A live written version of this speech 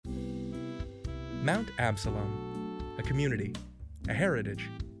Mount Absalom, a community, a heritage,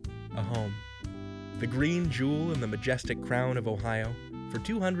 a home. The green jewel in the majestic crown of Ohio, for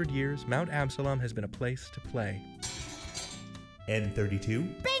 200 years, Mount Absalom has been a place to play. N32.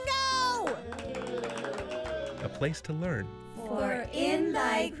 Bingo! A place to learn. For in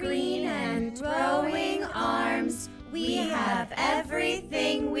thy green and growing arms, we have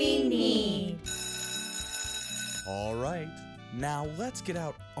everything we need. All right, now let's get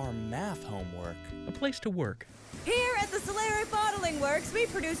out our math homework. A place to work. Here at the Celery Bottling Works, we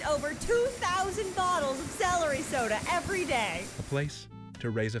produce over 2,000 bottles of celery soda every day. A place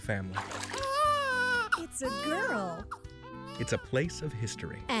to raise a family. It's a girl. It's a place of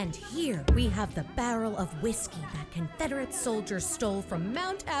history. And here we have the barrel of whiskey that Confederate soldiers stole from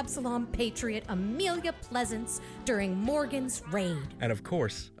Mount Absalom patriot Amelia Pleasance during Morgan's raid. And of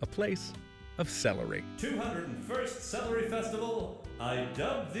course, a place of celery. 201st Celery Festival, I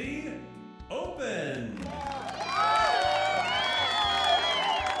dub thee Open!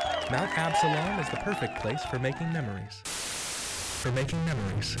 Mount Absalom is the perfect place for making memories. For making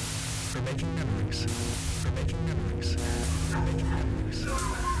memories. For making memories. For making memories. For making memories.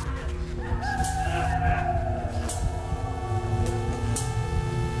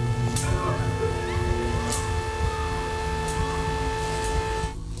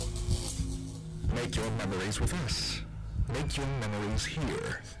 Make your memories with us. Make your memories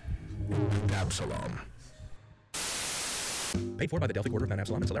here in Mount Absalom. Paid for by the Delphic Order of Mount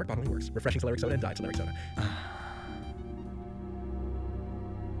Absalom and Celery Bottling Works. Refreshing Celery Soda and Diet Celery Soda.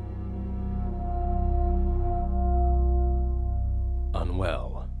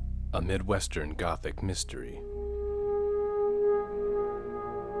 Unwell, a Midwestern Gothic mystery.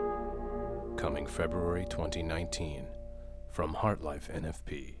 Coming February 2019 from HeartLife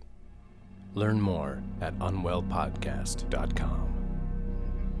NFP. Learn more at unwellpodcast.com.